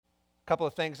couple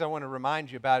of things I want to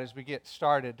remind you about as we get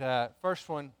started. First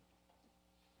one,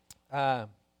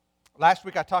 last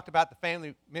week I talked about the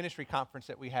family ministry conference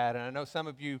that we had, and I know some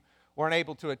of you weren't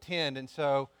able to attend, and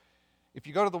so if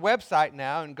you go to the website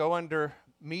now and go under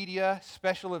Media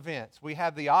Special Events, we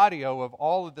have the audio of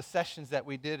all of the sessions that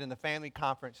we did in the family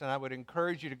conference, and I would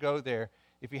encourage you to go there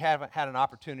if you haven't had an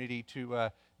opportunity to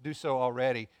do so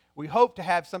already. We hope to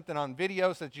have something on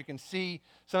video so that you can see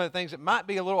some of the things that might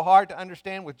be a little hard to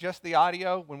understand with just the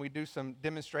audio when we do some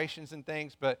demonstrations and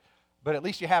things, but at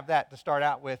least you have that to start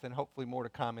out with, and hopefully more to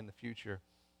come in the future.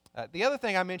 The other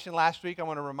thing I mentioned last week I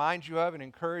want to remind you of and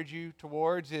encourage you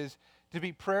towards is to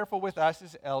be prayerful with us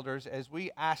as elders as we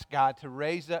ask God to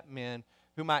raise up men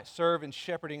who might serve in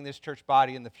shepherding this church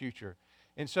body in the future.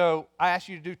 And so I ask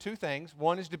you to do two things.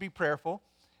 One is to be prayerful.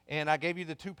 And I gave you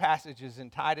the two passages in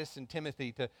Titus and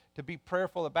Timothy to be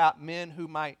prayerful about men who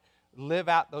might live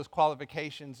out those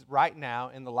qualifications right now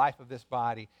in the life of this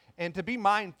body. And to be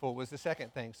mindful was the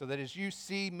second thing, so that as you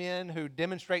see men who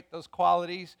demonstrate those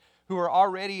qualities, who are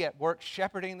already at work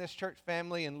shepherding this church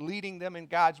family and leading them in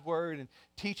God's word and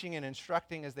teaching and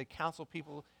instructing as they counsel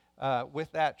people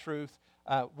with that truth,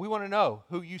 we want to know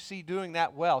who you see doing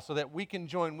that well so that we can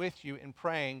join with you in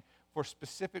praying for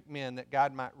specific men that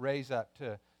God might raise up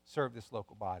to serve this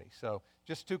local body. So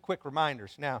just two quick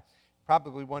reminders. Now,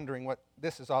 probably wondering what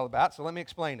this is all about, so let me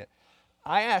explain it.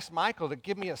 I asked Michael to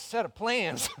give me a set of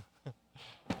plans.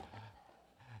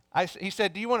 He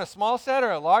said, do you want a small set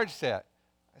or a large set?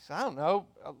 I said, I don't know,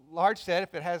 a large set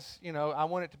if it has, I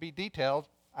want it to be detailed.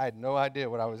 I had no idea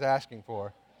what I was asking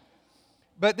for.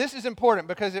 But this is important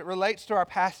because it relates to our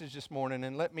passage this morning,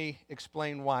 and let me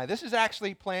explain why. This is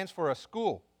actually plans for a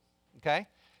school, okay?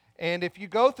 And if you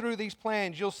go through these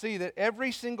plans, you'll see that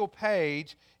every single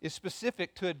page is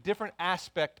specific to a different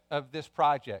aspect of this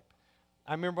project.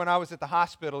 I remember when I was at the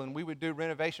hospital and we would do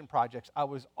renovation projects, I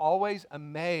was always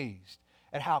amazed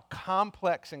at how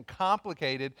complex and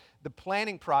complicated the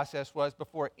planning process was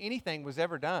before anything was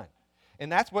ever done.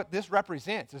 And that's what this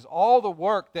represents, is all the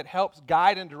work that helps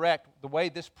guide and direct the way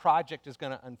this project is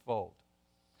going to unfold.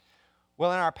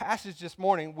 Well, in our passage this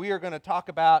morning, we are going to talk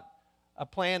about a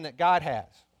plan that God has.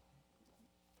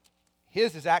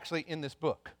 His is actually in this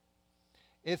book.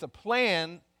 It's a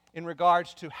plan in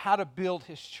regards to how to build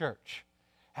His church,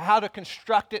 how to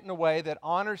construct it in a way that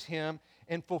honors Him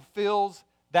and fulfills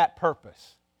that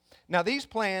purpose. Now, these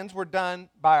plans were done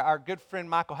by our good friend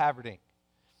Michael Haverdink.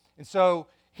 And so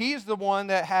he is the one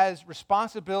that has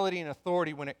responsibility and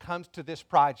authority when it comes to this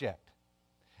project.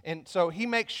 And so he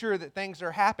makes sure that things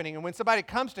are happening. And when somebody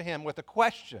comes to him with a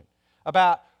question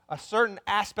about a certain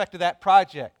aspect of that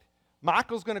project,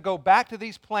 Michael's going to go back to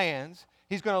these plans,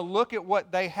 he's going to look at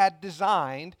what they had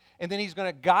designed, and then he's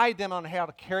going to guide them on how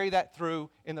to carry that through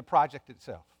in the project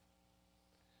itself.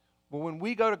 Well, when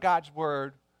we go to God's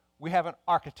Word, we have an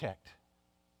architect,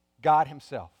 God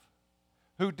Himself,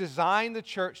 who designed the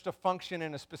church to function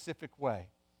in a specific way.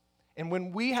 And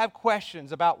when we have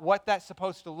questions about what that's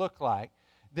supposed to look like,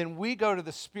 then we go to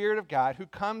the Spirit of God who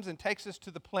comes and takes us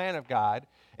to the plan of God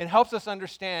and helps us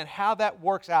understand how that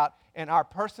works out in our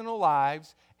personal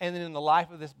lives and then in the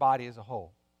life of this body as a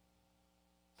whole.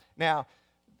 Now,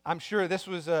 I'm sure this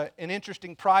was an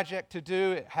interesting project to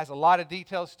do. It has a lot of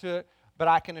details to it, but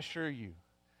I can assure you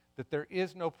that there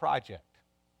is no project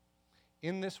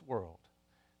in this world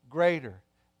greater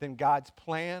than God's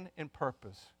plan and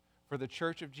purpose for the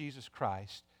Church of Jesus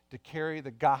Christ to carry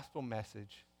the gospel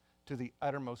message to the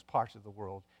uttermost parts of the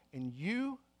world. And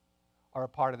you are a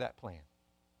part of that plan.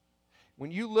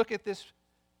 When you look at this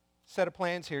set of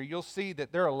plans here, you'll see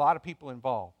that there are a lot of people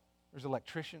involved. There's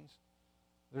electricians,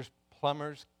 there's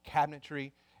plumbers,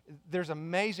 cabinetry. There's an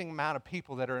amazing amount of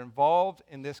people that are involved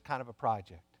in this kind of a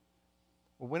project.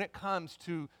 Well, when it comes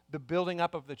to the building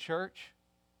up of the church,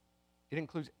 it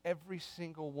includes every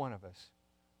single one of us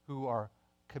who are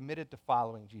committed to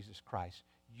following Jesus Christ.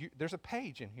 There's a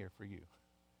page in here for you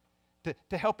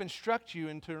to help instruct you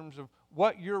in terms of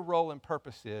what your role and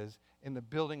purpose is in the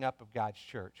building up of God's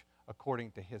church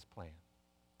according to His plan.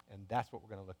 And that's what we're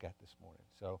going to look at this morning.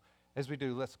 So as we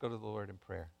do, let's go to the Lord in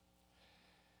prayer.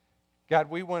 God,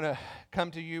 we want to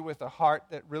come to you with a heart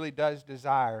that really does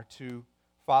desire to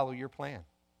follow your plan.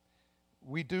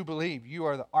 We do believe you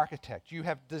are the architect. You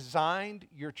have designed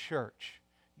your church,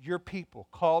 your people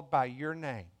called by your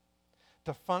name,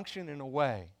 to function in a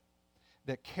way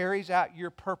that carries out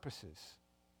your purposes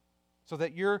so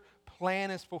that your plan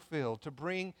is fulfilled, to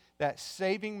bring that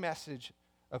saving message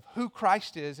of who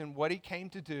Christ is and what He came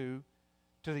to do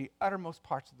to the uttermost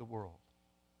parts of the world.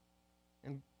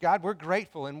 And God, we're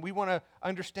grateful, and we want to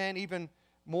understand even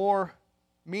more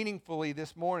meaningfully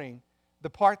this morning the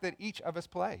part that each of us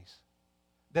plays.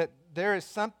 That there is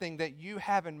something that you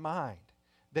have in mind,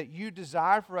 that you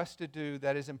desire for us to do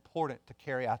that is important to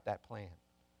carry out that plan.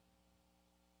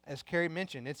 As Carrie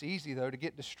mentioned, it's easy, though, to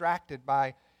get distracted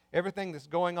by everything that's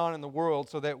going on in the world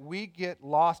so that we get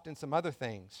lost in some other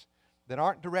things that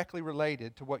aren't directly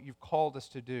related to what you've called us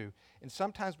to do. And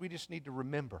sometimes we just need to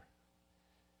remember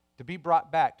to be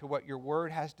brought back to what your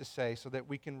word has to say so that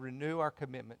we can renew our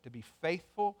commitment to be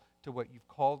faithful to what you've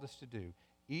called us to do,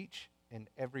 each and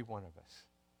every one of us.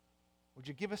 Would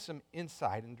you give us some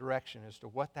insight and direction as to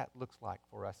what that looks like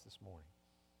for us this morning?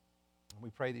 And we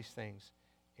pray these things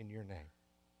in your name.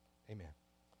 Amen.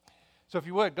 So if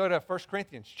you would, go to 1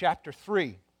 Corinthians chapter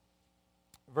 3,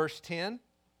 verse 10.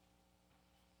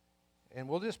 And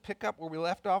we'll just pick up where we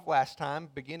left off last time,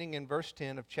 beginning in verse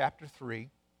 10 of chapter 3.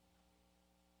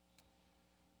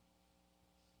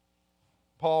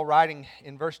 Paul, writing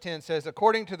in verse 10, says,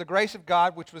 "According to the grace of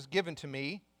God which was given to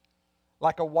me,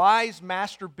 like a wise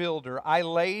master builder, I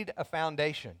laid a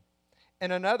foundation,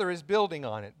 and another is building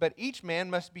on it. But each man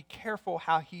must be careful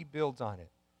how he builds on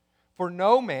it. For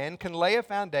no man can lay a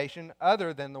foundation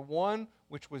other than the one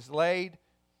which was laid,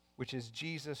 which is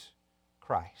Jesus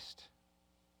Christ."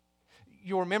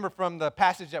 You'll remember from the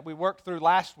passage that we worked through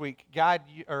last week,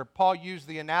 Paul used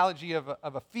the analogy of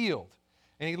a field.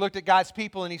 And he looked at God's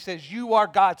people and he says, "You are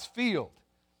God's field."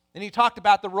 And he talked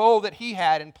about the role that he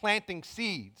had in planting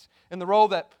seeds and the role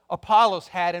that Apollos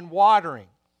had in watering.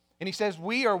 And he says,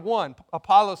 we are one,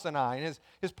 Apollos and I. And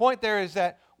his point there is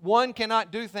that one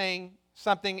cannot do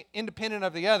something independent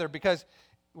of the other, because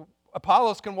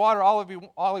Apollos can water all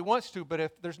he wants to, but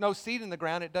if there's no seed in the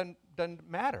ground, it doesn't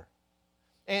matter.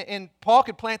 And Paul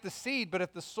could plant the seed, but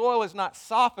if the soil is not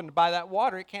softened by that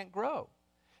water, it can't grow.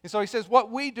 And so he says,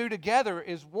 what we do together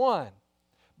is one,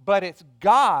 but it's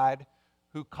God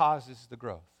who causes the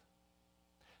growth.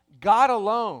 God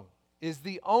alone is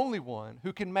the only one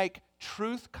who can make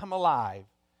truth come alive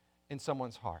in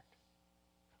someone's heart.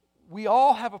 We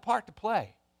all have a part to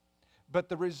play, but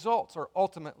the results are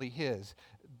ultimately His.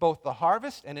 Both the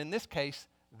harvest and, in this case,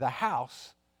 the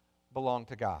house belong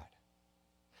to God.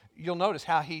 You'll notice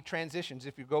how he transitions.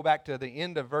 If you go back to the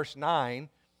end of verse 9,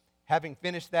 having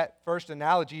finished that first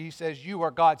analogy, he says, "You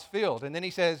are God's field." And then he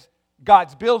says,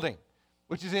 "God's building,"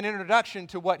 which is an introduction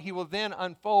to what he will then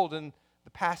unfold in the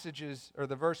passages or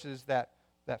the verses that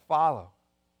follow.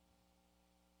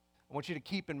 I want you to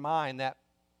keep in mind that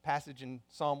passage in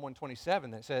Psalm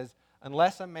 127 that says,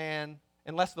 unless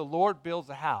the Lord builds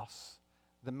a house,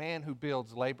 the man who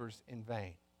builds labors in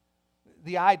vain.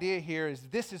 The idea here is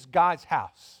this is God's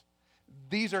house.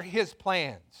 These are His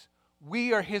plans.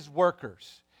 We are His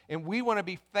workers. And we want to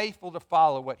be faithful to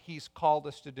follow what He's called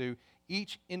us to do,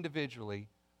 each individually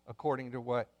according to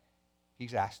what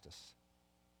He's asked us.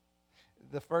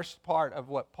 The first part of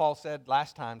what Paul said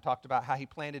last time talked about how he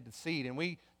planted the seed. And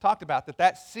we talked about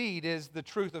that seed is the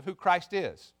truth of who Christ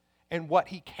is and what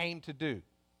He came to do.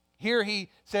 Here he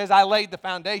says, I laid the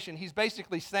foundation. He's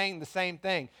basically saying the same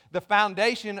thing. The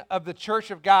foundation of the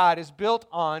church of God is built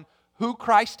on who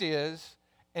Christ is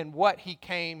and what He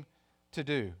came to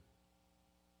do.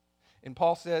 And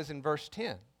Paul says in verse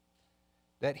 10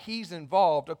 that he's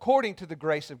involved, according to the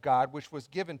grace of God which was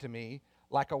given to me,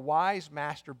 like a wise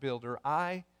master builder,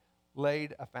 I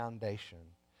laid a foundation.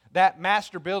 That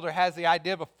master builder has the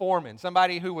idea of a foreman,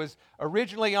 somebody who was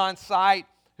originally on site,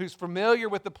 who's familiar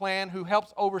with the plan, who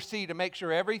helps oversee to make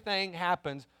sure everything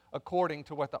happens according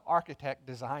to what the architect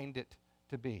designed it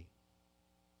to be.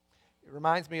 It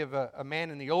reminds me of a man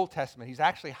in the Old Testament. He's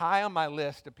actually high on my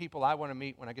list of people I want to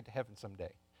meet when I get to heaven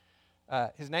someday.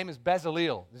 His name is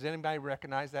Bezaleel. Does anybody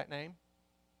recognize that name?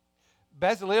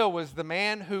 Bezaleel was the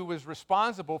man who was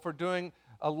responsible for doing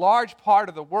a large part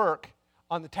of the work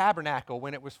on the tabernacle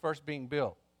when it was first being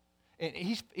built. And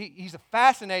he's a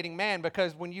fascinating man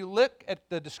because when you look at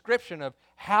the description of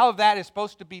how that is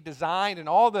supposed to be designed and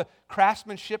all the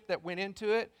craftsmanship that went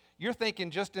into it, you're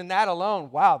thinking just in that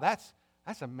alone, wow, that's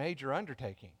a major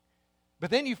undertaking. But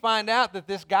then you find out that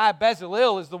this guy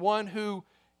Bezaleel is the one who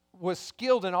was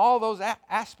skilled in all those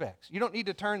aspects. You don't need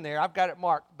to turn there. I've got it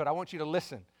marked, but I want you to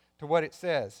listen to what it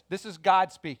says. This is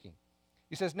God speaking.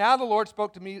 He says, "Now the Lord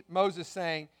spoke to Moses,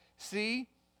 saying, See,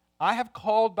 I have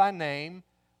called by name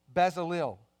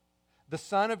Bezaleel, the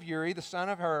son of Uri, the son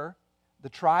of Hur, the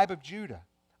tribe of Judah.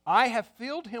 I have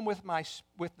filled him with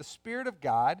the Spirit of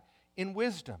God in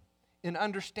wisdom, in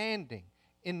understanding,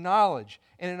 in knowledge,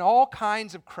 and in all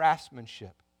kinds of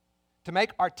craftsmanship, to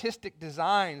make artistic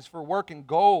designs for work in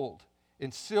gold,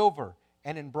 in silver,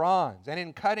 and in bronze, and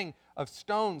in cutting of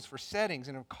stones for settings,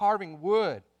 and of carving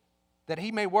wood, that he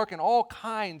may work in all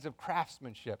kinds of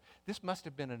craftsmanship. This must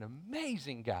have been an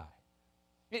amazing guy.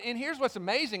 And here's what's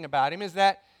amazing about him is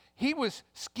that he was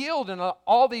skilled in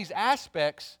all these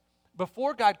aspects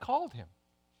before God called him.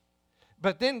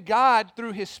 But then God,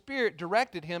 through his Spirit,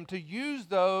 directed him to use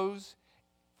those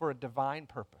for a divine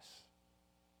purpose.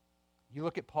 You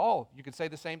look at Paul, you could say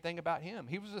the same thing about him.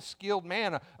 He was a skilled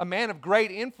man, a man of great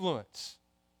influence.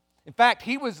 In fact,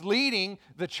 he was leading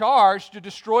the charge to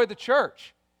destroy the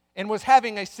church and was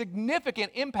having a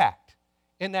significant impact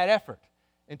in that effort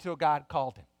until God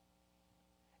called him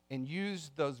and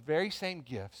used those very same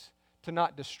gifts to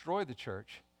not destroy the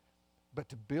church, but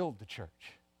to build the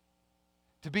church,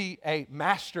 to be a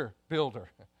master builder,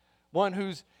 one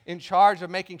who's in charge of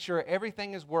making sure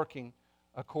everything is working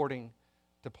according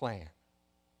to plan.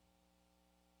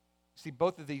 See,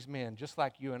 both of these men, just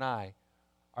like you and I,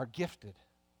 are gifted,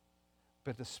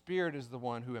 but the Spirit is the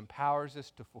one who empowers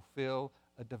us to fulfill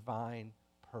a divine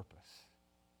purpose.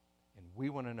 And we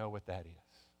want to know what that is.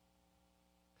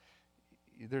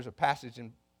 There's a passage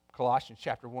in Colossians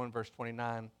chapter 1, verse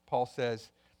 29. Paul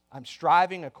says, I'm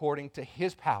striving according to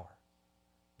his power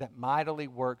that mightily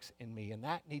works in me. And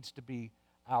that needs to be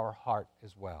our heart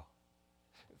as well.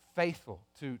 Faithful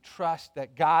to trust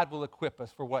that God will equip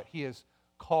us for what he has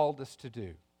called us to do.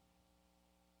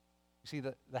 You see,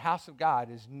 the house of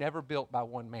God is never built by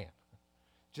one man.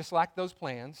 Just like those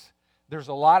plans, there's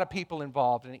a lot of people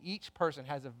involved, and each person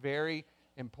has a very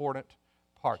important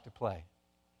part to play.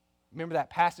 Remember that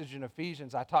passage in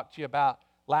Ephesians I talked to you about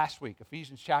last week,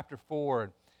 Ephesians chapter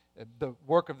 4, and the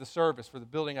work of the service for the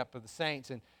building up of the saints.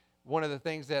 And one of the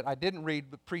things that I didn't read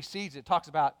but precedes it talks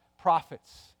about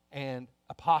prophets and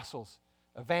apostles,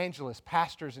 evangelists,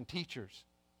 pastors, and teachers.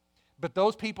 But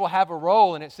those people have a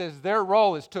role, and it says their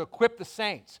role is to equip the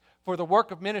saints for the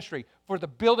work of ministry, for the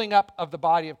building up of the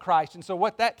body of Christ. And so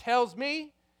what that tells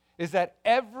me is that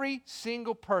every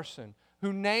single person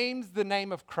who names the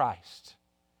name of Christ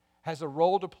has a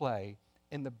role to play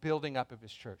in the building up of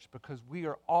his church, because we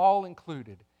are all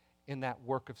included in that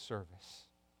work of service.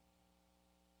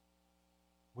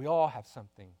 We all have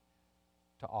something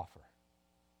to offer.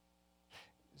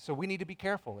 So we need to be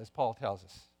careful, as Paul tells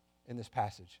us in this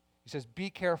passage. He says, be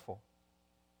careful.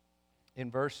 In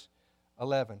verse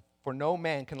 11, for no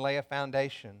man can lay a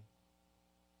foundation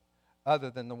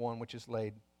other than the one which is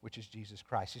laid, which is Jesus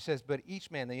Christ. He says, but each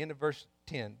man, the end of verse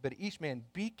 10, but each man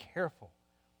be careful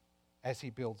as he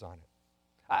builds on it.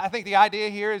 I think the idea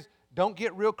here is don't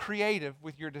get real creative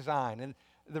with your design. And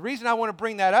the reason I want to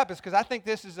bring that up is because I think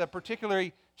this is a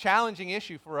particularly challenging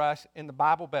issue for us in the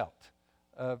Bible Belt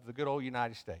of the good old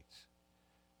United States.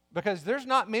 Because there's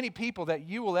not many people that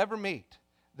you will ever meet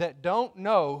that don't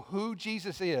know who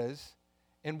Jesus is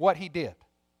and what he did,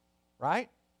 right?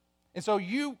 And so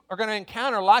you are going to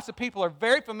encounter lots of people who are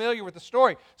very familiar with the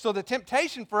story. So the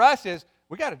temptation for us is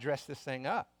we got to dress this thing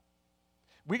up.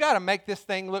 We got to make this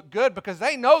thing look good because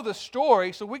they know the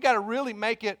story, so we got to really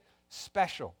make it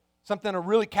special, something to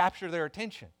really capture their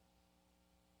attention.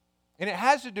 And it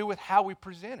has to do with how we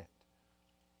present it.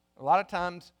 A lot of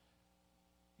times,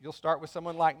 you'll start with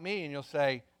someone like me and you'll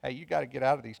say, hey, you got to get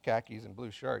out of these khakis and blue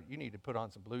shirt. You need to put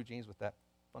on some blue jeans with that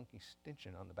funky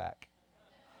stenchion on the back.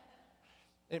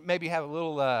 It maybe have a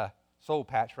little soul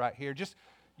patch right here. Just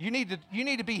you need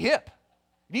to be hip.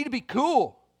 You need to be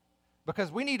cool.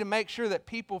 Because we need to make sure that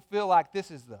people feel like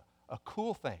this is a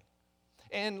cool thing.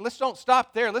 And let's don't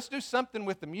stop there. Let's do something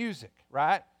with the music,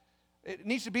 right? It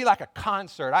needs to be like a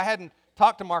concert. I hadn't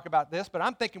talked to Mark about this, but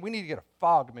I'm thinking we need to get a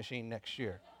fog machine next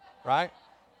year, right?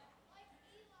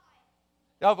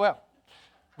 Oh, well,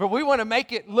 but we want to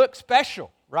make it look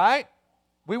special, right?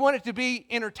 We want it to be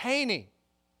entertaining.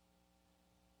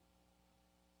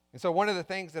 And so one of the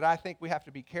things that I think we have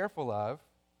to be careful of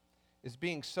is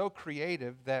being so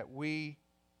creative that we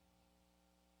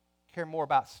care more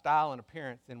about style and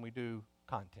appearance than we do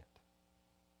content.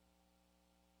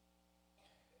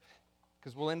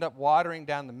 Because we'll end up watering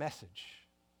down the message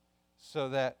so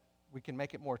that we can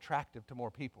make it more attractive to more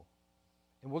people.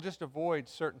 And we'll just avoid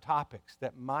certain topics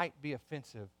that might be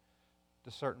offensive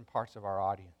to certain parts of our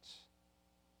audience.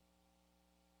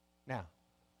 Now,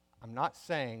 I'm not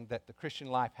saying that the Christian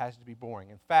life has to be boring.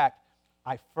 In fact,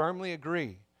 I firmly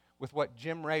agree with what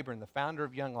Jim Rayburn, the founder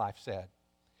of Young Life, said.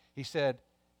 He said,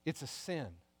 it's a sin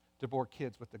to bore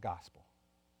kids with the gospel.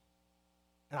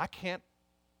 And I can't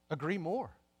agree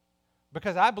more,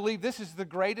 because I believe this is the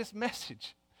greatest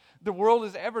message the world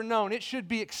has ever known. It should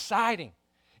be exciting.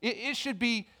 It should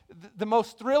be the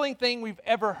most thrilling thing we've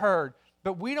ever heard,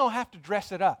 but we don't have to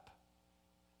dress it up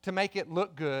to make it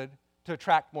look good, to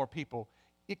attract more people.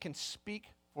 It can speak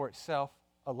for itself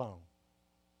alone.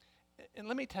 And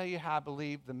let me tell you how I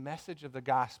believe the message of the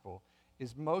gospel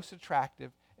is most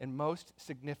attractive and most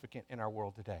significant in our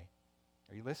world today.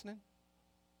 Are you listening?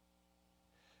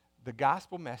 The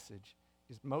gospel message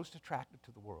is most attractive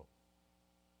to the world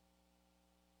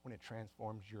when it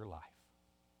transforms your life,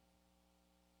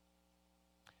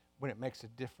 when it makes a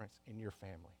difference in your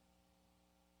family,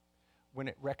 when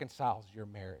it reconciles your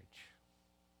marriage.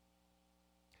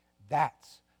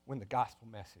 That's when the gospel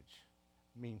message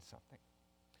means something.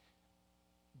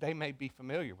 They may be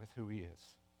familiar with who he is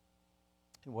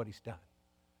and what he's done.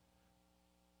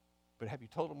 But have you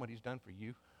told them what he's done for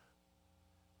you?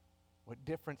 What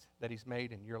difference that he's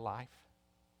made in your life?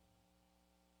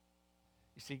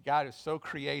 You see, God is so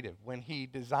creative when he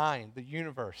designed the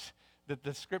universe that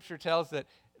the scripture tells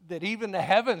that even the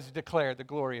heavens declare the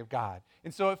glory of God.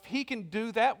 And so if he can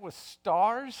do that with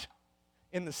stars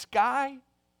in the sky,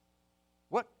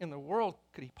 what in the world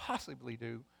could he possibly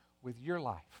do with your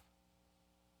life?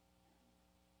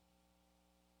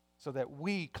 So that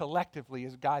we collectively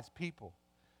as God's people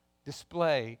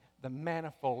display the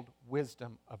manifold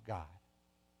wisdom of God.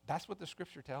 That's what the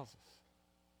scripture tells us.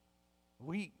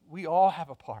 We all have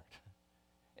a part.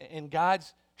 And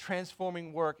God's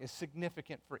transforming work is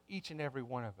significant for each and every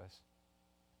one of us.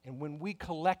 And when we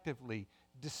collectively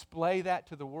display that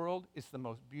to the world, it's the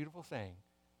most beautiful thing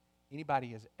anybody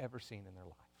has ever seen in their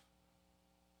life.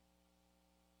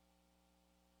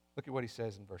 Look at what he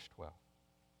says in verse 12.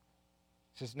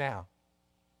 He says, now,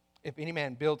 if any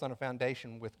man builds on a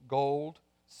foundation with gold,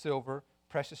 silver,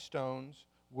 precious stones,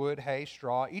 wood, hay,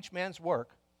 straw, each man's work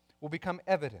will become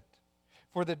evident.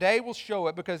 For the day will show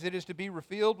it, because it is to be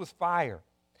revealed with fire.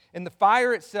 And the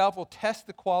fire itself will test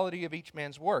the quality of each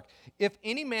man's work. If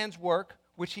any man's work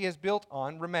which he has built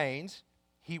on remains,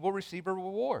 he will receive a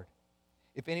reward.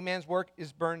 If any man's work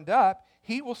is burned up,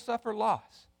 he will suffer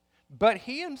loss. But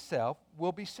he himself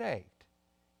will be saved,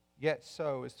 yet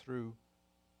so is through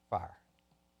fire.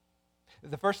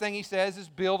 The first thing he says is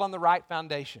build on the right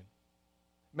foundation.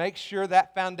 Make sure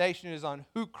that foundation is on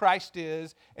who Christ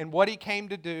is and what he came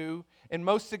to do, and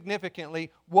most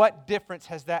significantly, what difference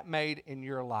has that made in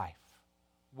your life?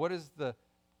 What is the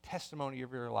testimony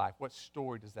of your life? What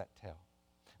story does that tell?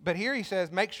 But here he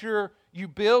says, make sure you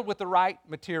build with the right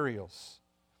materials.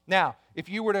 Now, if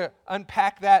you were to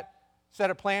unpack that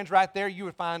set of plans right there, you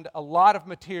would find a lot of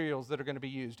materials that are going to be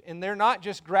used. And they're not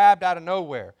just grabbed out of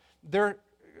nowhere. They're,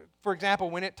 for example,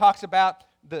 when it talks about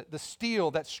the steel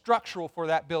that's structural for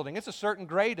that building, it's a certain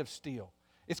grade of steel.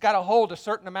 It's got to hold a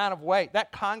certain amount of weight.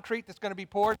 That concrete that's going to be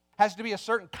poured has to be a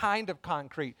certain kind of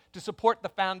concrete to support the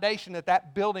foundation that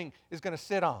that building is going to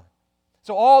sit on.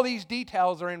 So all these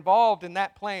details are involved in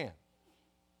that plan.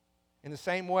 In the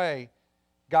same way,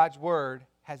 God's Word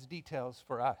has details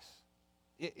for us.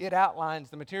 It outlines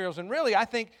the materials. And really, I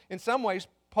think in some ways,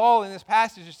 Paul in this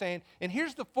passage is saying, and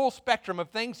here's the full spectrum of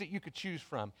things that you could choose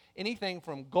from. Anything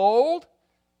from gold,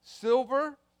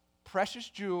 silver, precious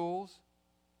jewels,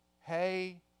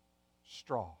 hay,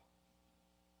 straw.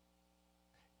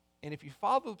 And if you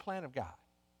follow the plan of God,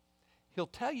 he'll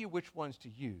tell you which ones to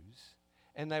use,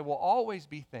 and they will always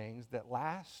be things that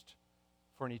last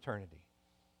for an eternity.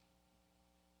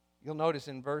 You'll notice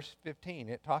in verse 15,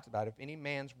 it talks about if any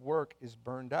man's work is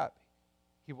burned up,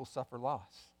 he will suffer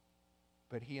loss,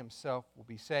 but he himself will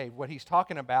be saved. What he's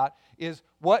talking about is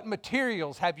what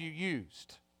materials have you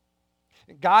used?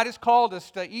 God has called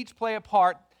us to each play a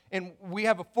part, and we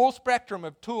have a full spectrum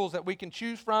of tools that we can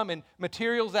choose from and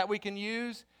materials that we can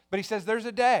use. But he says there's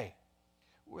a day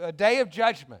of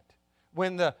judgment,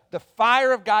 when the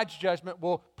fire of God's judgment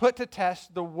will put to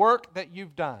test the work that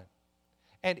you've done.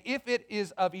 And if it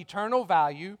is of eternal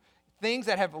value, things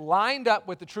that have lined up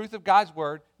with the truth of God's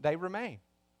Word, they remain.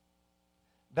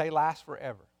 They last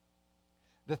forever.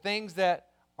 The things that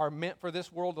are meant for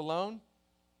this world alone,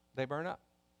 they burn up.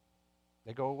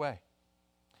 They go away.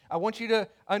 I want you to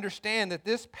understand that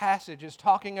this passage is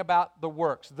talking about the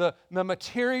works, the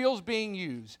materials being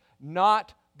used,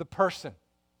 not the person.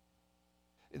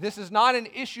 This is not an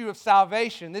issue of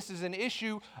salvation. This is an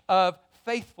issue of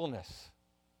faithfulness.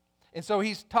 And so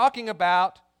he's talking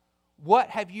about what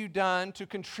have you done to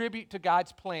contribute to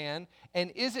God's plan,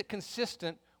 and is it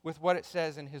consistent with what it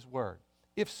says in his word?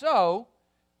 If so,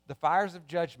 the fires of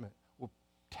judgment will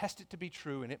test it to be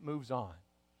true, and it moves on.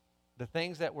 The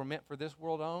things that were meant for this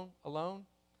world alone,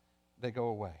 they go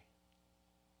away.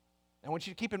 I want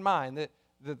you to keep in mind that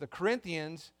the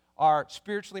Corinthians are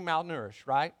spiritually malnourished,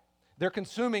 right? They're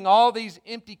consuming all these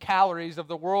empty calories of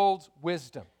the world's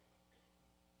wisdom.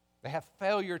 They have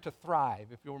failure to thrive,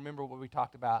 if you'll remember what we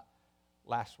talked about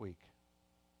last week.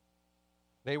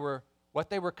 What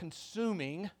they were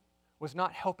consuming was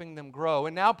not helping them grow.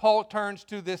 And now Paul turns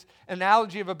to this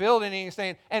analogy of a building, and he's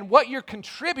saying, and what you're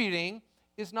contributing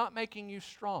is not making you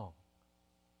strong.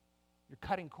 You're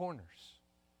cutting corners.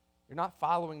 You're not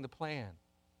following the plan.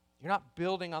 You're not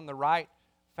building on the right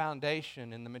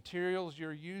foundation, and the materials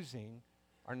you're using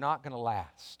are not going to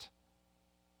last.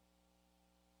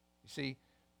 You see,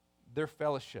 their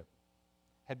fellowship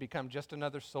had become just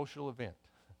another social event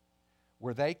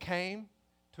where they came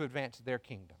to advance their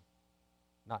kingdom,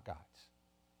 not God's.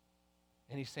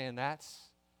 And he's saying that's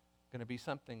going to be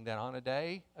something that on a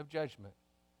day of judgment,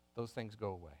 those things go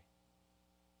away.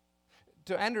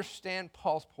 To understand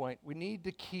Paul's point, we need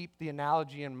to keep the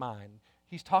analogy in mind.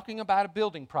 He's talking about a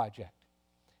building project.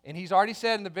 And he's already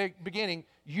said in the beginning,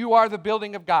 you are the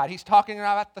building of God. He's talking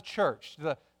about the church,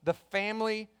 the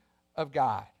family of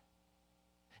God.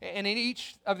 And in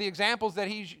each of the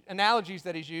analogies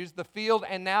that he's used, the field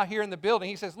and now here in the building,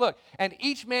 he says, look, and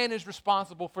each man is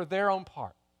responsible for their own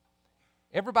part.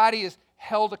 Everybody is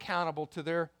held accountable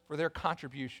for their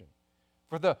contribution,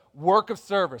 for the work of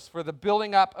service, for the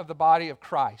building up of the body of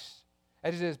Christ,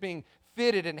 as it is being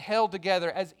fitted and held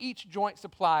together as each joint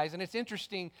supplies. And it's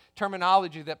interesting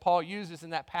terminology that Paul uses in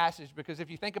that passage, because if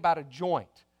you think about a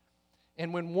joint,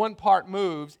 and when one part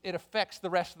moves, it affects the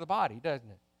rest of the body, doesn't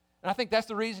it? And I think that's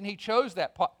the reason he chose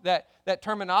that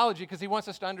terminology, because he wants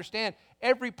us to understand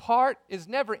every part is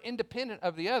never independent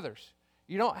of the others.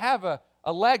 You don't have a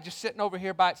leg just sitting over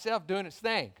here by itself doing its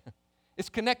thing. It's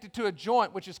connected to a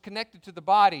joint, which is connected to the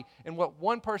body, and what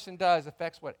one person does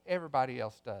affects what everybody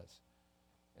else does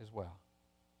as well.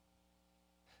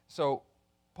 So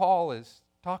Paul is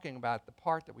talking about the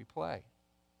part that we play.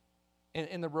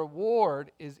 And the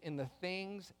reward is in the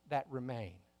things that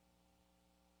remain.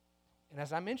 And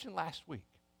as I mentioned last week,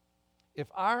 if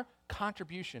our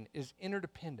contribution is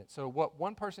interdependent, so what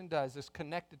one person does is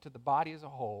connected to the body as a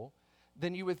whole,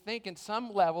 then you would think in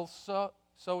some level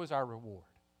so is our reward.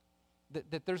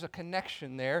 That there's a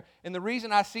connection there. And the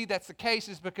reason I see that's the case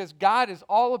is because God is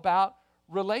all about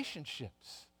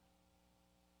relationships.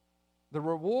 The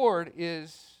reward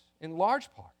is, in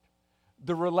large part,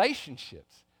 the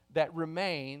relationships that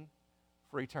remain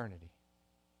for eternity.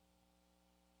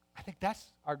 I think that's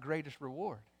our greatest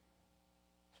reward.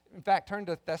 In fact, turn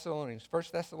to Thessalonians, 1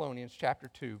 Thessalonians chapter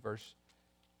 2, verse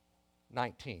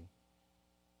 19.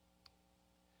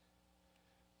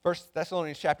 1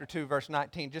 Thessalonians chapter 2, verse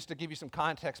 19. Just to give you some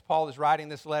context, Paul is writing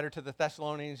this letter to the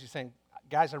Thessalonians. He's saying,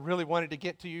 guys, I really wanted to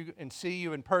get to you and see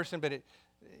you in person, but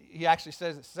he actually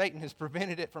says that Satan has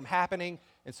prevented it from happening,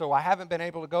 and so I haven't been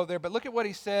able to go there. But look at what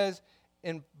he says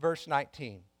in verse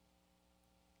 19.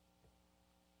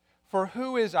 For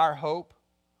who is our hope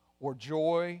or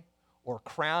joy or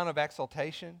crown of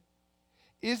exaltation?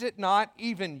 Is it not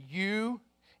even you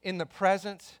in the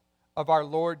presence of our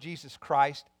Lord Jesus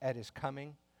Christ at his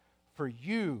coming? For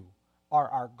you are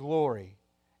our glory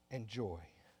and joy.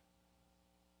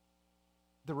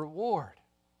 The reward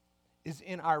is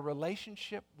in our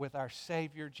relationship with our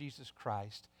Savior Jesus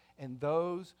Christ and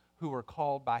those who are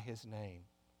called by his name.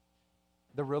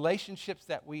 The relationships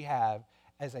that we have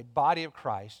as a body of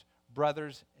Christ,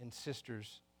 brothers and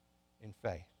sisters in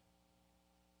faith.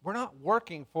 We're not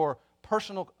working for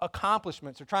personal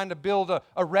accomplishments or trying to build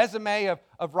a resume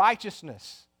of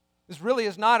righteousness. This really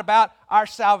is not about our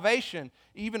salvation.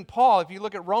 Even Paul, if you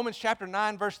look at Romans chapter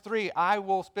 9, verse 3, I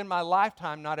will spend my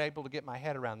lifetime not able to get my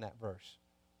head around that verse.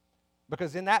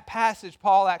 Because in that passage,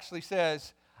 Paul actually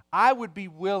says, I would be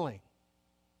willing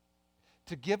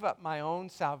to give up my own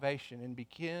salvation and be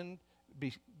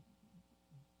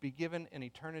given an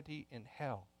eternity in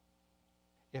hell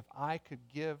if I could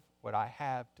give what I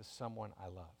have to someone I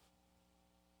love.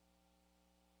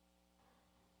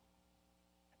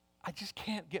 I just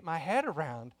can't get my head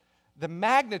around the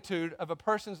magnitude of a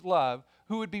person's love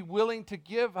who would be willing to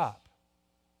give up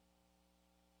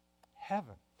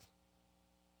heaven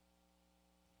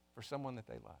for someone that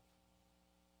they love.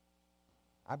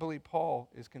 I believe Paul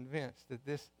is convinced that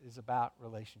this is about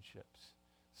relationships.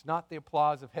 It's not the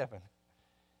applause of heaven.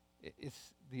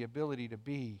 It's the ability to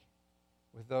be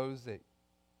with those that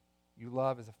you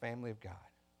love as a family of God.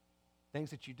 Things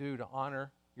that you do to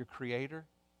honor your Creator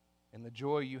and the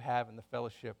joy you have in the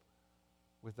fellowship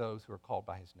with those who are called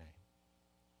by his name.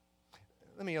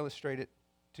 Let me illustrate it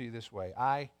to you this way.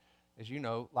 I, as you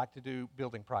know, like to do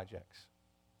building projects.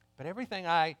 But everything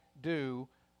I do,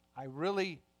 I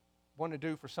really want to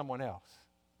do for someone else.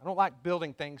 I don't like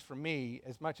building things for me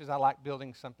as much as I like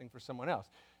building something for someone else.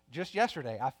 Just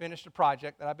yesterday, I finished a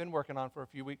project that I've been working on for a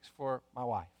few weeks for my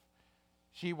wife.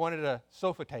 She wanted a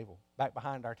sofa table back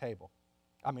behind our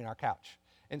couch.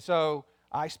 And so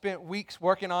I spent weeks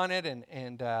working on it,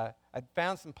 and I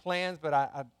found some plans, but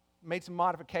I made some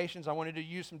modifications. I wanted to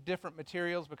use some different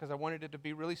materials because I wanted it to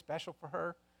be really special for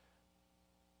her.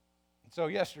 And so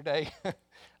yesterday,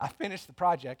 I finished the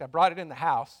project. I brought it in the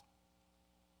house.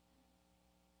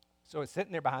 So it's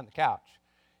sitting there behind the couch.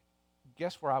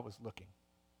 Guess where I was looking?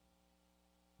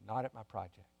 Not at my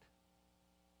project.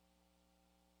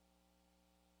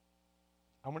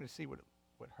 I wanted to see what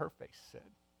her face said.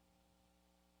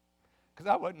 Because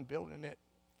I wasn't building it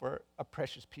for a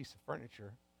precious piece of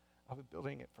furniture. I was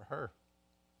building it for her.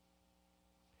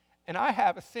 And I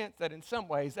have a sense that in some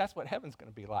ways that's what heaven's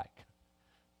going to be like.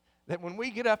 That when we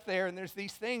get up there and there's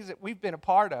these things that we've been a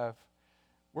part of,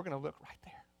 we're going to look right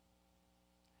there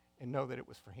and know that it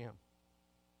was for him.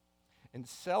 And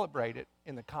celebrate it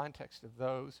in the context of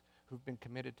those who've been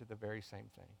committed to the very same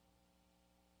thing.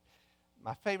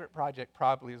 My favorite project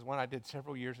probably is one I did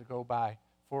several years ago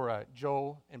for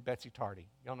Joel and Betsy Tardy.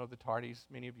 Y'all know the Tardys,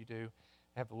 many of you do.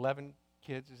 They have 11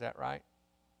 kids, is that right?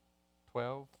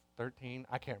 12, 13,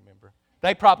 I can't remember.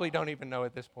 They probably don't even know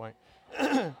at this point.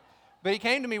 But he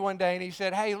came to me one day and he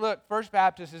said, hey, look, First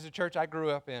Baptist is a church I grew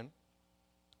up in.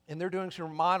 And they're doing some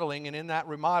remodeling, and in that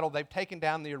remodel, they've taken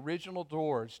down the original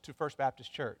doors to First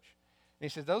Baptist Church. And he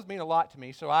says, those mean a lot to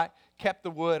me, so I kept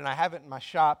the wood, and I have it in my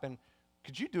shop, and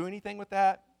could you do anything with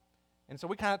that? And so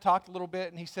we kind of talked a little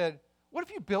bit, and he said, what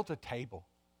if you built a table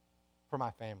for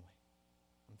my family?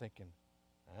 I'm thinking,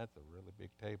 that's a really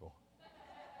big table.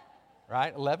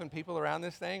 Right? 11 people around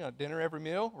this thing, a dinner every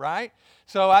meal, right?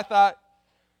 So I thought,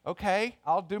 okay,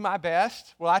 I'll do my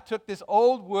best. Well, I took this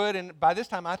old wood, and by this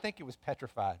time, I think it was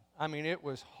petrified. I mean, it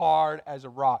was hard as a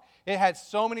rock. It had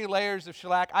so many layers of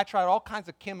shellac. I tried all kinds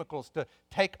of chemicals to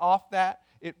take off that.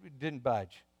 It didn't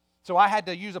budge. So I had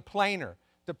to use a planer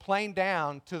to plane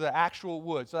down to the actual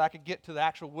wood so that I could get to the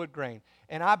actual wood grain.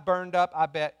 And I burned up, I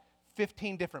bet,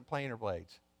 15 different planer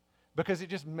blades because it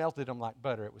just melted them like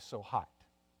butter. It was so hot.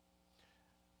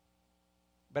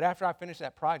 But after I finished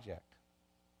that project,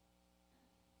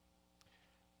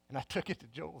 and I took it to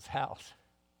Joel's house,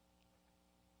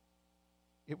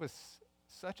 it was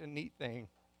such a neat thing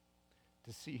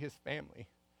to see his family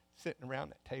sitting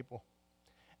around that table.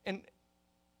 And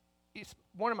it's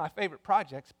one of my favorite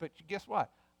projects, but guess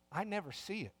what? I never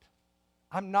see it.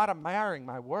 I'm not admiring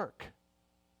my work.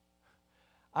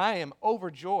 I am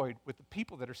overjoyed with the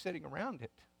people that are sitting around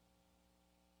it.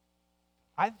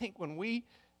 I think when we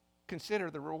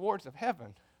consider the rewards of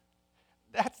heaven,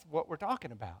 that's what we're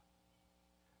talking about.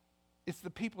 It's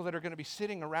the people that are going to be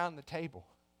sitting around the table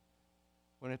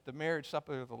when at the marriage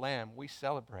supper of the Lamb we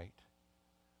celebrate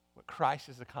what Christ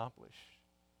has accomplished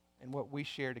and what we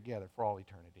share together for all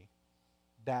eternity.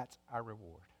 That's our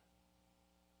reward.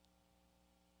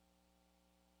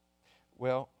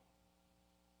 Well,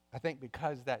 I think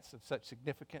because that's of such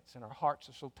significance and our hearts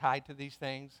are so tied to these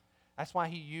things, that's why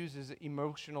he uses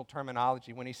emotional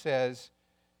terminology when he says,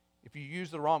 if you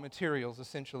use the raw materials,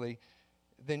 essentially,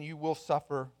 then you will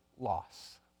suffer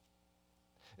loss.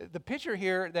 The picture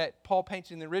here that Paul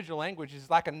paints in the original language is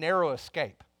like a narrow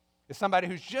escape. It's somebody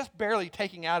who's just barely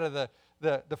taking out of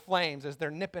the flames as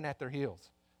they're nipping at their heels.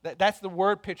 That's the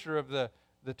word picture of the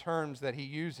terms that he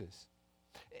uses.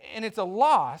 And it's a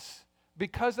loss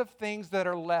because of things that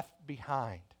are left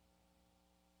behind.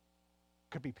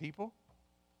 Could be people.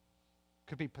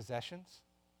 Could be possessions.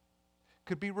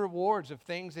 Could be rewards of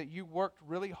things that you worked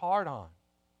really hard on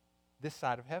this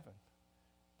side of heaven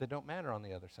that don't matter on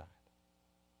the other side.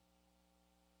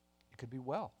 It could be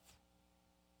wealth.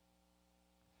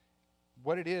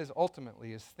 What it is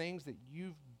ultimately is things that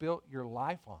you've built your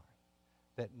life on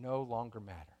that no longer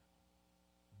matter.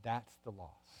 That's the loss.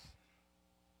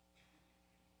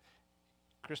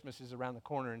 Christmas is around the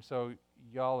corner, and so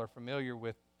y'all are familiar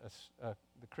with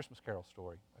the Christmas Carol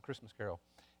story, A Christmas Carol.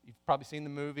 You've probably seen the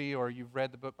movie or you've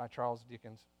read the book by Charles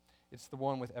Dickens. It's the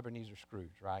one with Ebenezer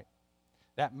Scrooge, right?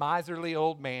 That miserly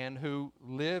old man who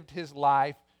lived his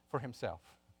life for himself.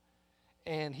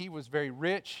 And he was very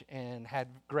rich and had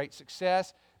great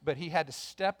success, but he had to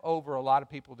step over a lot of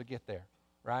people to get there,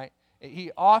 right?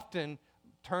 He often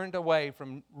turned away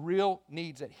from real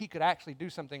needs that he could actually do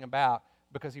something about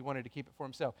because he wanted to keep it for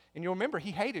himself. And you'll remember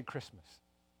he hated Christmas.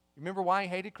 You remember why he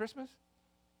hated Christmas?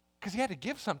 Because he had to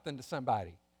give something to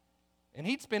somebody. And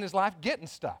he'd spend his life getting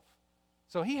stuff.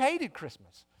 So he hated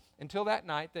Christmas until that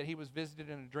night that he was visited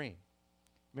in a dream.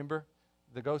 Remember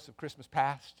the ghost of Christmas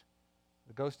past,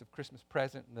 the ghost of Christmas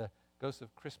present, and the ghost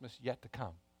of Christmas yet to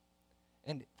come.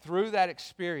 And through that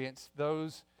experience,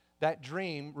 that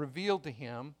dream revealed to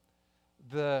him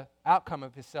the outcome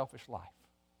of his selfish life.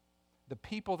 The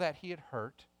people that he had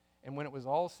hurt, and when it was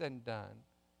all said and done,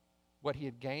 what he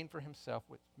had gained for himself,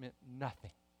 which meant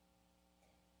nothing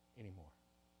anymore.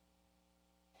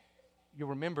 You'll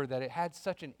remember that it had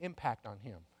such an impact on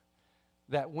him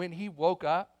that when he woke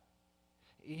up,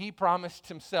 he promised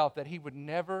himself that he would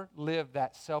never live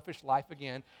that selfish life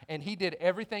again, and he did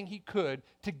everything he could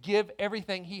to give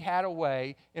everything he had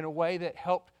away in a way that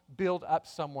helped build up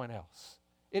someone else.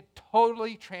 It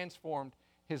totally transformed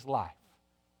his life.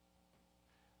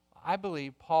 I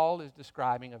believe Paul is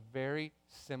describing a very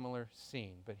similar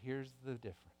scene, but here's the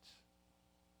difference.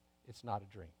 It's not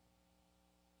a dream.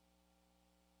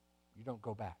 You don't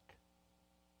go back.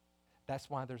 That's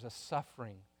why there's a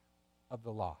suffering of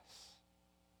the loss.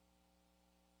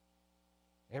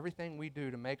 Everything we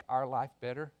do to make our life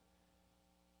better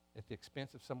at the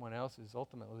expense of someone else is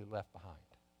ultimately left behind.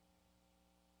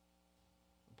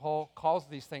 Paul calls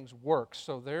these things works,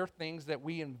 so they're things that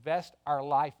we invest our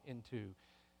life into.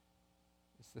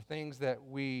 It's the things that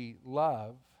we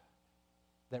love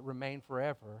that remain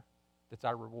forever that's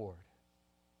our reward.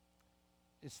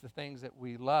 It's the things that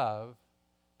we love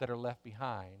that are left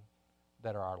behind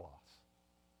that are our loss.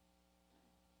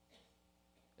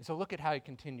 And so look at how he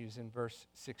continues in verse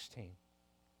 16.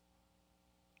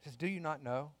 He says, "Do you not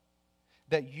know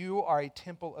that you are a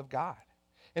temple of God,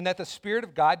 and that the Spirit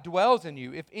of God dwells in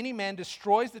you? If any man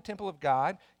destroys the temple of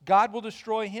God, God will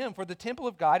destroy him, for the temple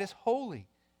of God is holy,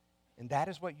 and that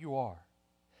is what you are.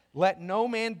 Let no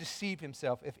man deceive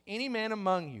himself. If any man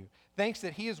among you thinks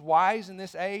that he is wise in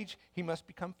this age, he must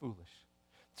become foolish,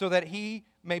 so that he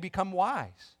may become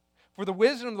wise. For the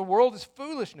wisdom of the world is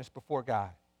foolishness before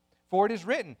God. For it is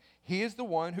written, He is the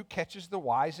one who catches the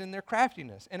wise in their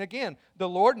craftiness. And again, the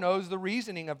Lord knows the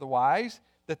reasoning of the wise,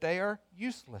 that they are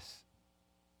useless.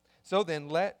 So then,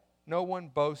 let no one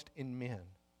boast in men.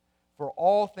 For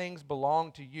all things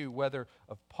belong to you, whether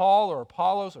of Paul or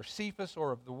Apollos or Cephas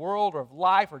or of the world or of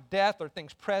life or death or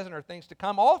things present or things to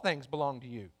come. All things belong to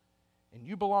you. And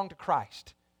you belong to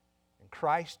Christ. And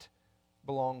Christ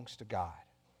belongs to God."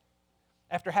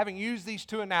 After having used these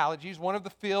two analogies, one of the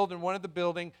field and one of the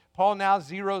building, Paul now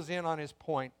zeroes in on his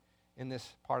point in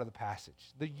this part of the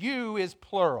passage. The you is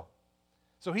plural.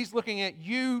 So he's looking at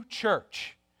you,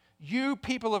 church, you,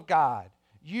 people of God,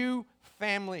 you,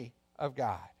 family of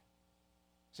God.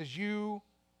 It says you,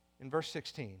 in verse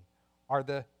 16, are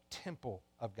the temple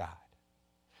of God.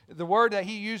 The word that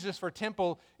he uses for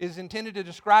temple is intended to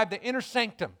describe the inner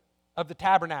sanctum of the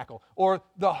tabernacle, or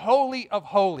the Holy of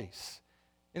Holies.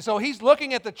 And so he's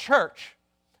looking at the church,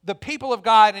 the people of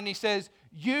God, and he says,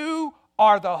 you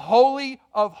are the Holy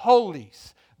of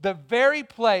Holies, the very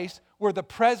place where the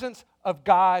presence of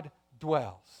God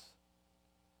dwells.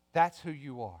 That's who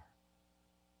you are.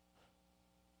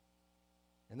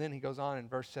 And then he goes on in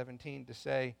verse 17 to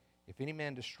say, if any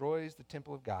man destroys the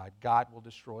temple of God, God will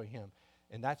destroy him.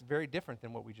 And that's very different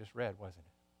than what we just read, wasn't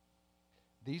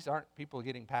it? These aren't people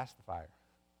getting past the fire.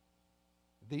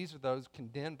 These are those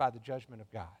condemned by the judgment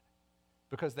of God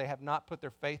because they have not put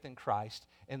their faith in Christ,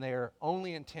 and they are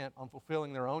only intent on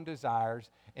fulfilling their own desires,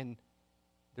 and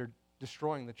they're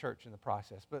destroying the church in the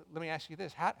process. But let me ask you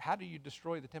this. How do you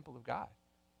destroy the temple of God?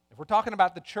 If we're talking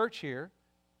about the church here,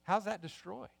 how's that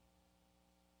destroyed?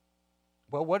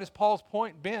 Well, what has Paul's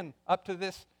point been up to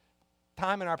this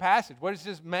time in our passage? What has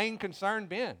his main concern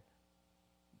been?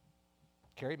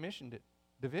 Carrie mentioned it,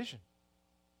 division.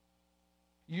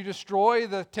 You destroy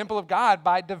the temple of God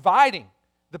by dividing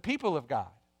the people of God.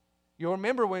 You'll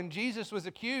remember when Jesus was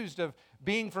accused of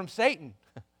being from Satan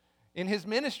in his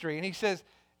ministry, and he says,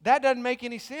 that doesn't make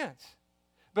any sense.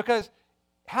 Because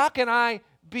how can I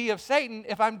be of Satan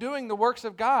if I'm doing the works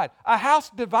of God? A house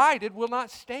divided will not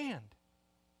stand.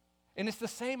 And it's the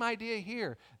same idea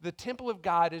here. The temple of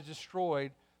God is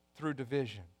destroyed through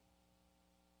division.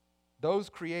 Those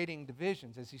creating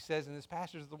divisions, as he says in this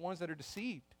passage, are the ones that are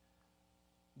deceived.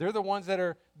 They're the ones that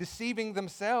are deceiving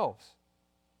themselves.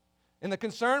 And the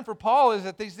concern for Paul is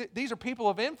that these are people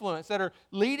of influence that are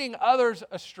leading others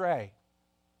astray,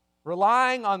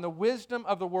 relying on the wisdom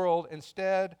of the world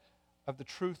instead of the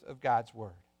truth of God's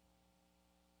word.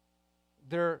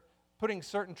 They're putting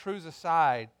certain truths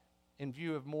aside in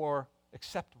view of more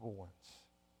acceptable ones.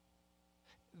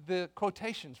 The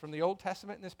quotations from the Old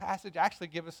Testament in this passage actually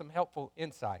give us some helpful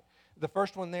insight. The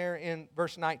first one there in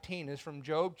verse 19 is from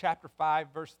Job chapter 5,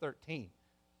 verse 13.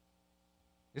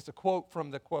 It's a quote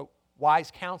from the, quote,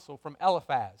 wise counsel from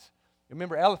Eliphaz.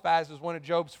 Remember, Eliphaz was one of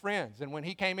Job's friends, and when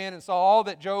he came in and saw all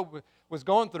that Job was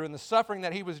going through and the suffering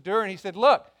that he was enduring, he said,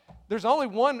 look, there's only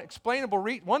one explainable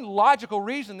one logical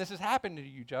reason this has happened to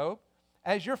you, Job.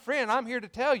 As your friend, I'm here to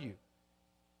tell you,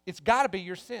 it's got to be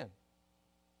your sin.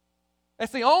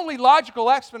 That's the only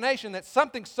logical explanation that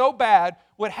something so bad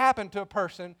would happen to a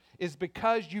person is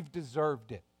because you've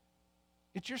deserved it.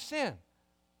 It's your sin.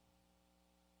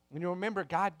 When you remember,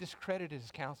 God discredited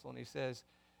his counsel, and he says,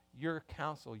 your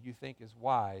counsel you think is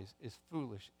wise is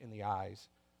foolish in the eyes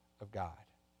of God.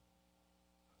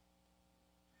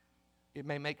 It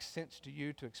may make sense to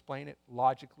you to explain it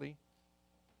logically,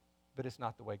 but it's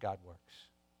not the way God works.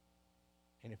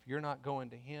 And if you're not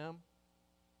going to him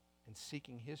and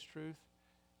seeking his truth,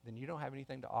 then you don't have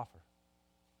anything to offer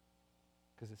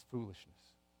because it's foolishness.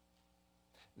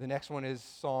 The next one is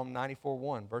Psalm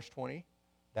 94:1, verse 20.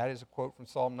 That is a quote from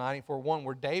Psalm 94:1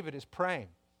 where David is praying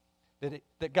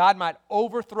that God might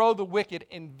overthrow the wicked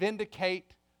and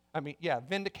vindicate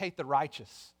the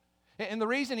righteous. And the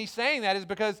reason he's saying that is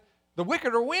because the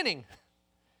wicked are winning. And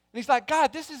he's like,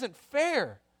 God, this isn't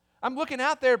fair. I'm looking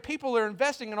out there, people are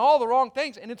investing in all the wrong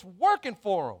things, and it's working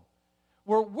for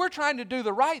them. We're trying to do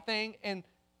the right thing, and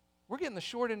we're getting the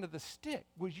short end of the stick.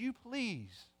 Would you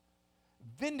please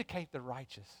vindicate the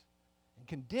righteous and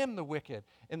condemn the wicked?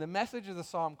 And the message of the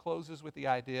psalm closes with the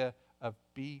idea of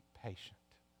be patient,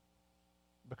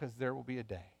 because there will be a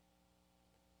day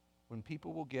when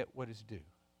people will get what is due,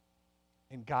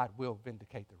 and God will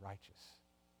vindicate the righteous,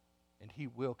 and he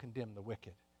will condemn the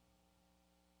wicked.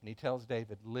 And he tells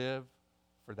David, live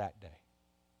for that day.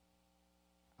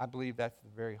 I believe that's the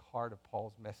very heart of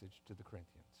Paul's message to the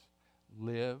Corinthians.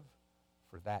 Live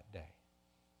for that day.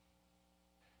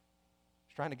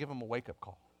 He's trying to give them a wake-up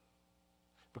call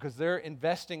because they're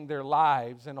investing their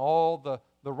lives in all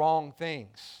the wrong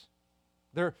things.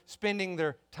 They're spending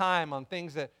their time on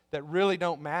things that really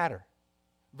don't matter.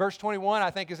 Verse 21,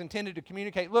 I think, is intended to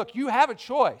communicate, look, you have a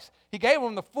choice. He gave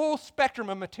them the full spectrum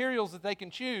of materials that they can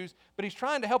choose, but he's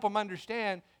trying to help them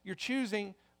understand you're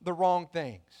choosing the wrong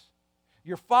things.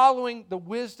 You're following the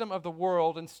wisdom of the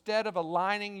world instead of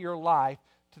aligning your life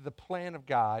to the plan of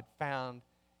God found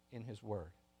in his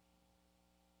word.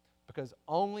 Because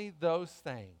only those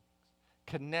things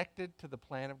connected to the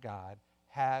plan of God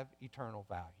have eternal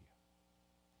value.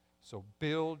 So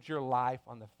build your life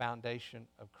on the foundation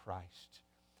of Christ.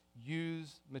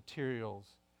 Use materials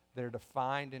that are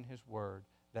defined in his word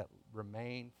that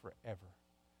remain forever,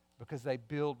 because they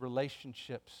build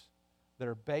relationships that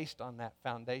are based on that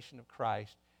foundation of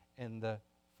Christ and the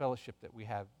fellowship that we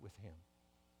have with him.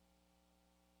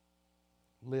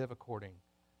 Live according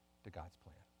to God's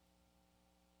plan.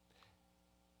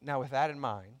 Now, with that in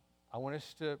mind, I want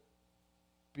us to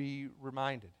be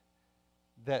reminded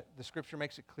that the Scripture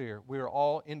makes it clear we are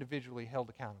all individually held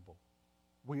accountable.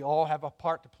 We all have a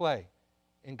part to play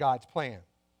in God's plan.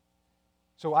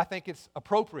 So I think it's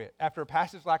appropriate, after a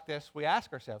passage like this, we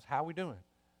ask ourselves, how are we doing?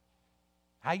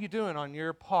 How are you doing on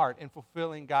your part in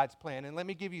fulfilling God's plan? And let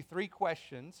me give you 3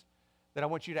 questions that I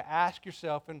want you to ask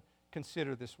yourself and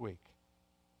consider this week.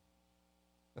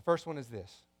 The first one is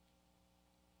this.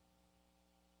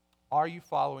 Are you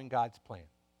following God's plan?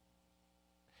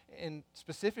 And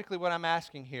specifically what I'm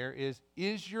asking here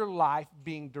is your life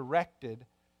being directed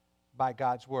by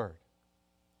God's word?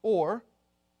 Or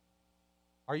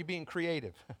are you being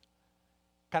creative?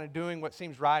 Kind of doing what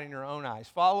seems right in your own eyes,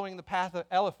 following the path of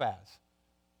Eliphaz.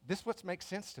 This is what makes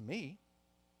sense to me.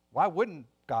 Why wouldn't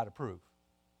God approve?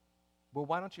 Well,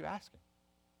 why don't you ask him?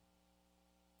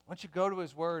 Why don't you go to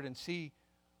his word and see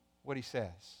what he says?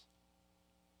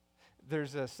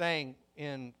 There's a saying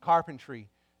in carpentry,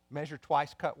 measure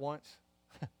twice, cut once.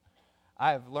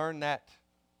 I have learned that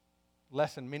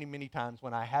lesson many, many times.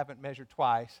 When I haven't measured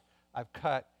twice, I've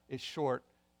cut, it's short,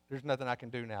 there's nothing I can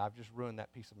do now. I've just ruined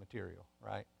that piece of material,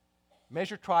 right?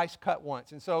 Measure twice, cut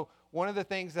once. And so one of the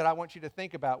things that I want you to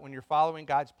think about when you're following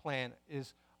God's plan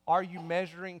is, are you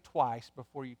measuring twice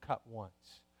before you cut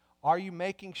once? Are you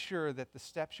making sure that the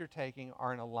steps you're taking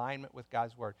are in alignment with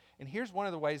God's word? And here's one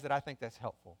of the ways that I think that's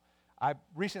helpful. I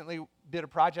recently did a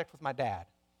project with my dad.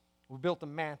 We built a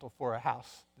mantle for a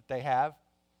house that they have,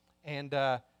 and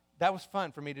that was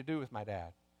fun for me to do with my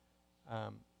dad.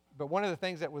 But one of the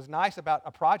things that was nice about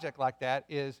a project like that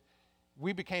is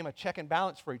we became a check and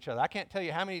balance for each other. I can't tell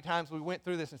you how many times we went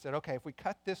through this and said, okay, if we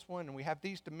cut this one and we have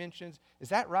these dimensions, is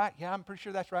that right? Yeah, I'm pretty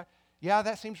sure that's right. Yeah,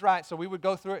 that seems right. So we would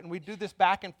go through it, and we'd do this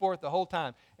back and forth the whole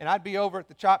time. And I'd be over at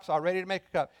the chop saw ready to make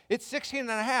a cup. It's 16 and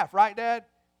a half, right, Dad?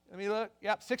 Let me look.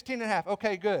 Yep, 16 and a half.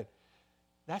 Okay, good.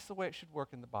 That's the way it should work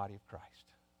in the body of Christ.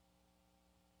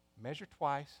 Measure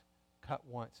twice, cut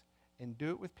once, and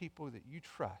do it with people that you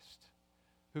trust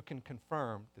who can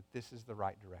confirm that this is the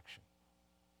right direction.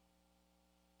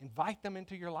 Invite them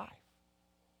into your life.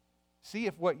 See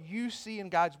if what you see in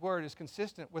God's word is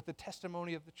consistent with the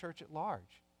testimony of the church at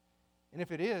large. And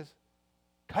if it is,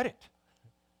 cut it.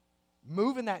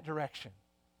 Move in that direction.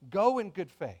 Go in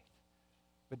good faith.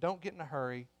 But don't get in a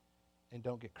hurry and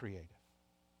don't get creative.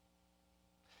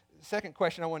 The second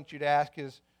question I want you to ask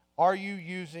is, are you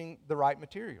using the right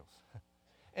materials?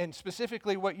 And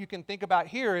specifically what you can think about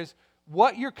here is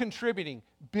what you're contributing,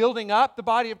 building up the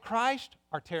body of Christ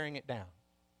or tearing it down.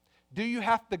 Do you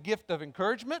have the gift of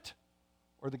encouragement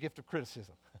or the gift of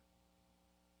criticism?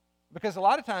 Because a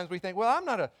lot of times we think, well, I'm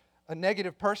not a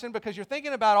negative person, because you're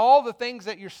thinking about all the things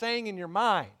that you're saying in your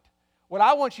mind. What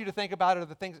I want you to think about are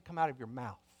the things that come out of your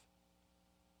mouth.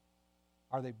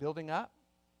 Are they building up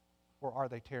or are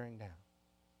they tearing down?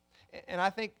 And I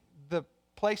think the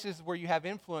places where you have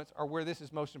influence are where this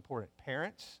is most important.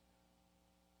 Parents,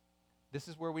 this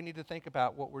is where we need to think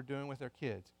about what we're doing with our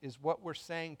kids. Is what we're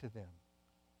saying to them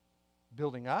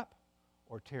building up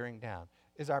or tearing down?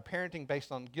 Is our parenting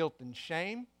based on guilt and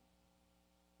shame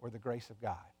or the grace of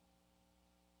God?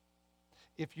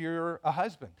 If you're a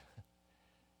husband,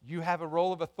 you have a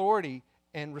role of authority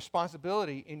and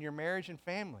responsibility in your marriage and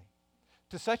family,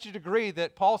 to such a degree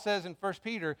that Paul says in 1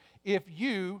 Peter, if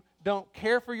you don't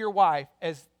care for your wife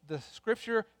as the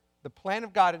Scripture, the plan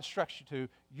of God instructs you to,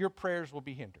 your prayers will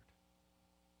be hindered.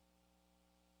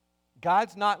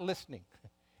 God's not listening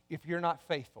if you're not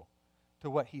faithful to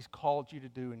what He's called you to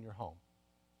do in your home.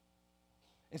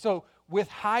 And so with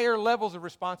higher levels of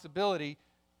responsibility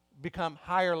become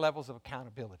higher levels of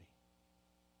accountability.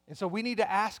 And so we need to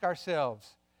ask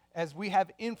ourselves, as we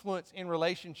have influence in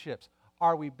relationships,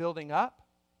 are we building up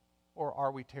or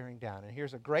are we tearing down? And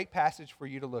here's a great passage for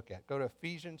you to look at. Go to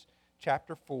Ephesians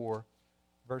chapter 4,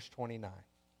 verse 29.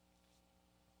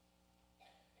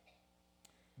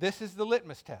 This is the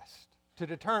litmus test to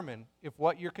determine if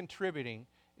what you're contributing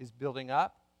is building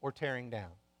up or tearing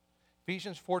down.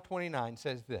 Ephesians 4:29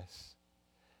 says this,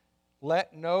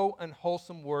 let no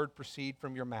unwholesome word proceed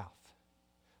from your mouth,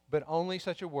 but only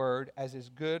such a word as is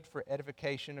good for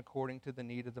edification according to the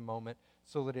need of the moment,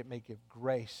 so that it may give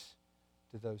grace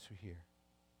to those who hear.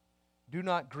 Do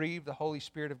not grieve the Holy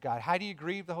Spirit of God. How do you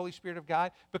grieve the Holy Spirit of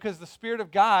God? Because the Spirit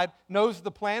of God knows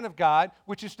the plan of God,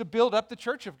 which is to build up the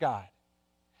church of God.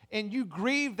 And you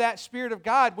grieve that Spirit of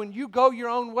God when you go your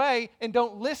own way and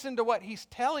don't listen to what He's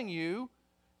telling you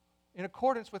in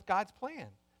accordance with God's plan,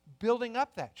 building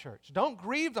up that church. Don't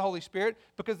grieve the Holy Spirit,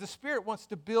 because the Spirit wants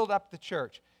to build up the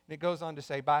church. And it goes on to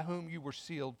say, by whom you were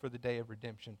sealed for the day of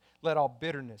redemption. Let all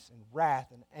bitterness and wrath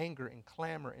and anger and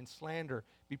clamor and slander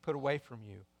be put away from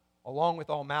you, along with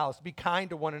all malice. Be kind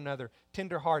to one another,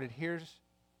 tenderhearted. Here's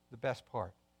the best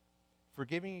part.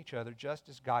 Forgiving each other just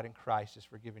as God in Christ has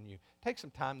forgiven you. Take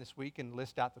some time this week and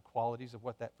list out the qualities of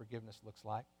what that forgiveness looks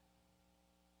like.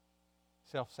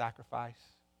 Self-sacrifice,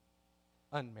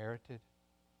 unmerited,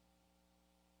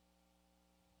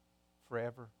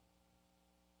 forever.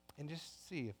 And just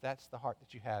see if that's the heart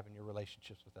that you have in your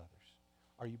relationships with others.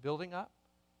 Are you building up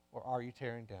or are you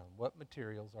tearing down? What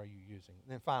materials are you using?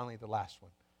 And then finally, the last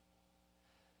one.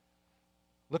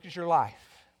 Look at your life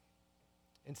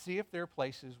and see if there are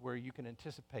places where you can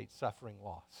anticipate suffering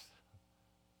loss.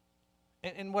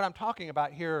 And what I'm talking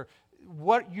about here,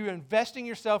 what you're investing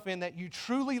yourself in that you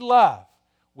truly love,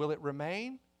 will it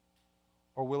remain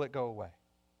or will it go away?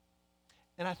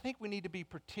 And I think we need to be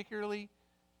particularly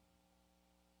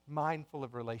mindful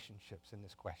of relationships in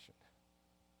this question.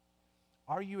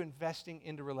 Are you investing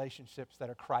into relationships that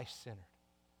are Christ-centered,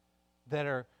 that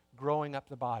are growing up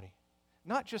the body?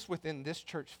 Not just within this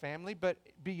church family, but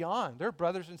beyond. There are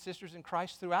brothers and sisters in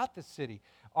Christ throughout the city.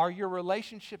 Are your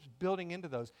relationships building into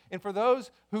those? And for those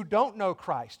who don't know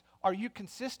Christ, are you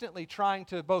consistently trying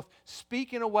to both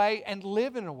speak in a way and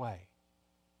live in a way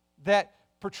that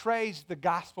portrays the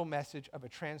gospel message of a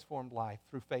transformed life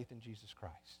through faith in Jesus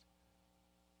Christ?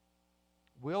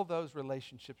 Will those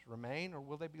relationships remain or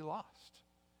will they be lost?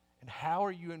 And how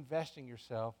are you investing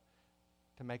yourself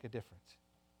to make a difference?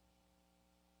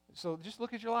 So just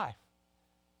look at your life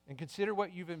and consider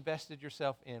what you've invested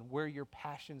yourself in, where your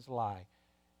passions lie.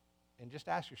 And just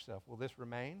ask yourself, will this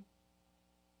remain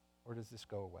or does this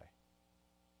go away?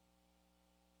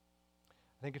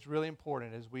 I think it's really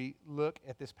important as we look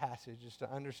at this passage is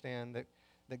to understand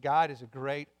that God is a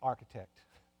great architect.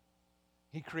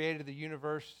 He created the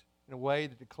universe in a way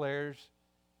that declares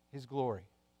His glory.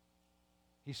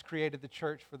 He's created the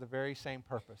church for the very same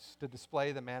purpose, to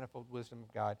display the manifold wisdom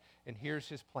of God. And here's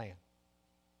His plan.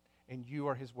 And you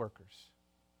are His workers.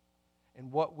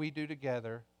 And what we do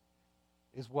together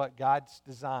is what God's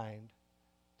designed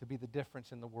to be the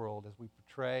difference in the world as we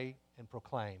portray and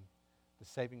proclaim the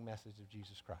saving message of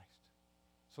Jesus Christ.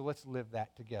 So let's live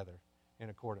that together in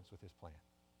accordance with His plan.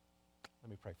 Let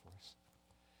me pray for us.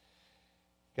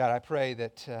 God, I pray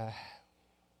that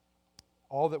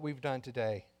all that we've done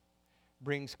today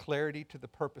brings clarity to the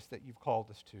purpose that you've called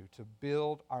us to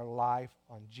build our life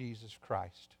on Jesus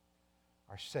Christ,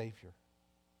 our Savior.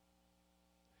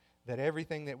 That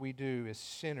everything that we do is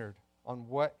centered on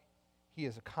what He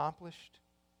has accomplished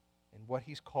and what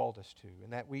He's called us to,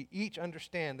 and that we each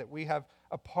understand that we have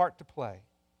a part to play,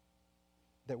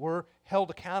 that we're held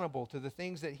accountable to the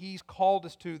things that He's called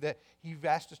us to, that He's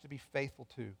asked us to be faithful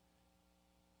to,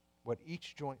 what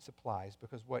each joint supplies,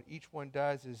 because what each one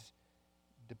does is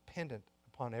dependent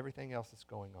upon everything else that's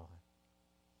going on.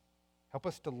 Help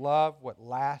us to love what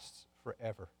lasts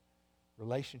forever,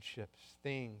 relationships,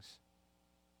 things.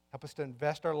 Help us to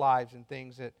invest our lives in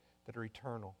things that are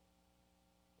eternal.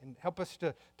 And help us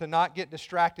to not get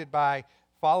distracted by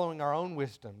following our own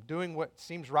wisdom, doing what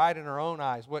seems right in our own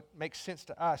eyes, what makes sense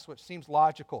to us, what seems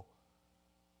logical.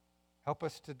 Help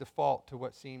us to default to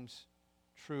what seems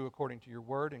true according to your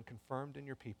word and confirmed in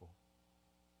your people.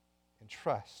 And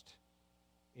trust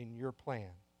in your plan,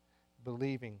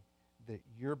 believing that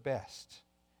your best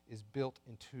is built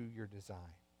into your design.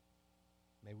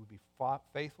 May we be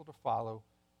faithful to follow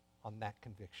on that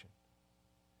conviction.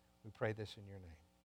 We pray this in your name.